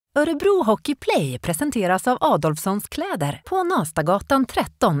Örebro Hockey Play presenteras av Adolfssons kläder på Nastagatan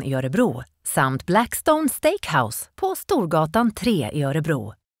 13 i Örebro samt Blackstone Steakhouse på Storgatan 3 i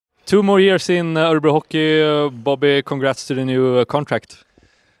Örebro. 2 more years in Örebro Hockey. Bobby, congrats to the new contract.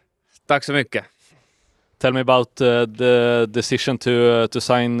 Tack så mycket. Tell me about the decision to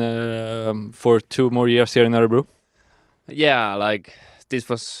sign for 2 more years here in Örebro. Yeah, like this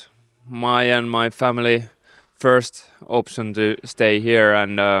was my and my family first option to stay here,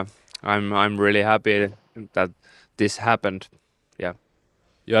 and I'm really happy that this happened. Yeah.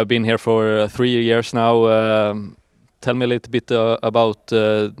 You have been here for 3 years now. Tell me a little bit about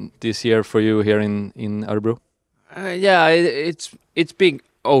this year for you here in Örebro. Yeah, it's been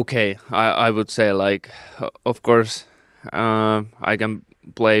okay. I would say, like, of course, I can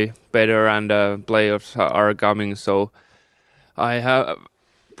play better, and playoffs are coming, so I have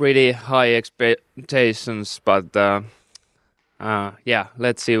pretty high expectations. But yeah,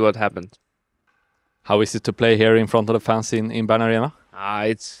 let's see what happens. How is it to play here in front of the fans in Bern Arena?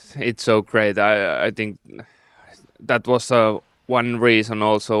 It's so great. I think that was one reason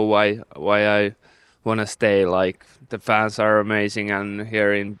also why I want to stay. Like, the fans are amazing, and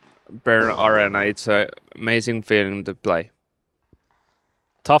here in Bern Arena, it's an amazing feeling to play.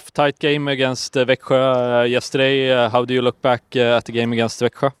 Tough, tight game against Växjö yesterday. How do you look back at the game against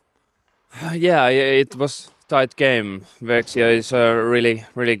Växjö? Yeah, it was tight game. Växjö is a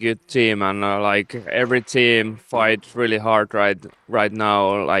really good team, and like every team fight really hard right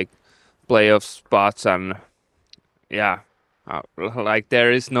now, like playoff spots, and yeah, like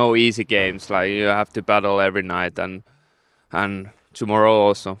there is no easy games. Like, you have to battle every night, and tomorrow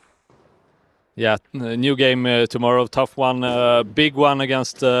also. Yeah, new game tomorrow, tough one, big one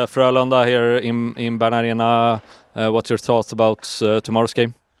against Frölunda here in Bern Arena. What's your thoughts about tomorrow's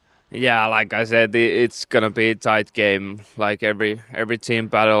game? Yeah, like I said, it's gonna be a tight game. Like every team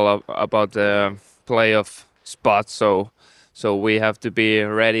battle about the playoff spot, so we have to be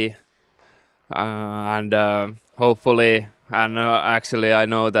ready, and hopefully, and actually I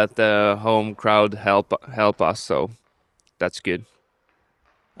know that the home crowd help us, so that's good.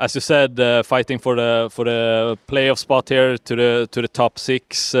 As you said, fighting for the playoff spot here to the top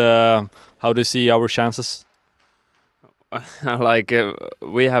 6. How do you see our chances? Like,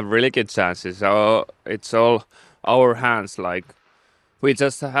 we have really good chances. So it's all our hands. Like, we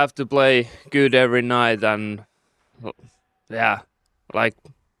just have to play good every night, and yeah, like,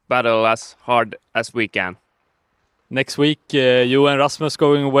 battle as hard as we can. Next week, you and Rasmus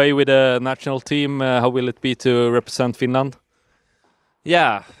going away with the national team. How will it be to represent Finland?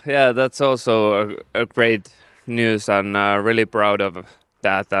 Yeah, that's also a great news, and really proud of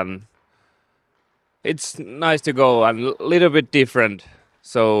that. And it's nice to go, and a little bit different.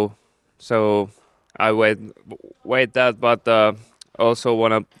 So I wait that, but also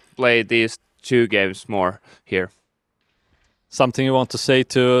want to play these 2 games more here. Something you want to say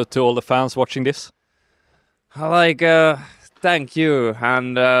to all the fans watching this? Like, thank you,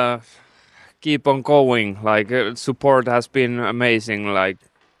 and keep on going. Like, support has been amazing. Like,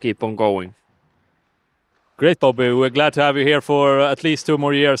 keep on going. Great, Bobby. We're glad to have you here for at least 2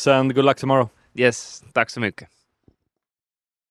 more years, and good luck tomorrow. Yes, tack så mycket.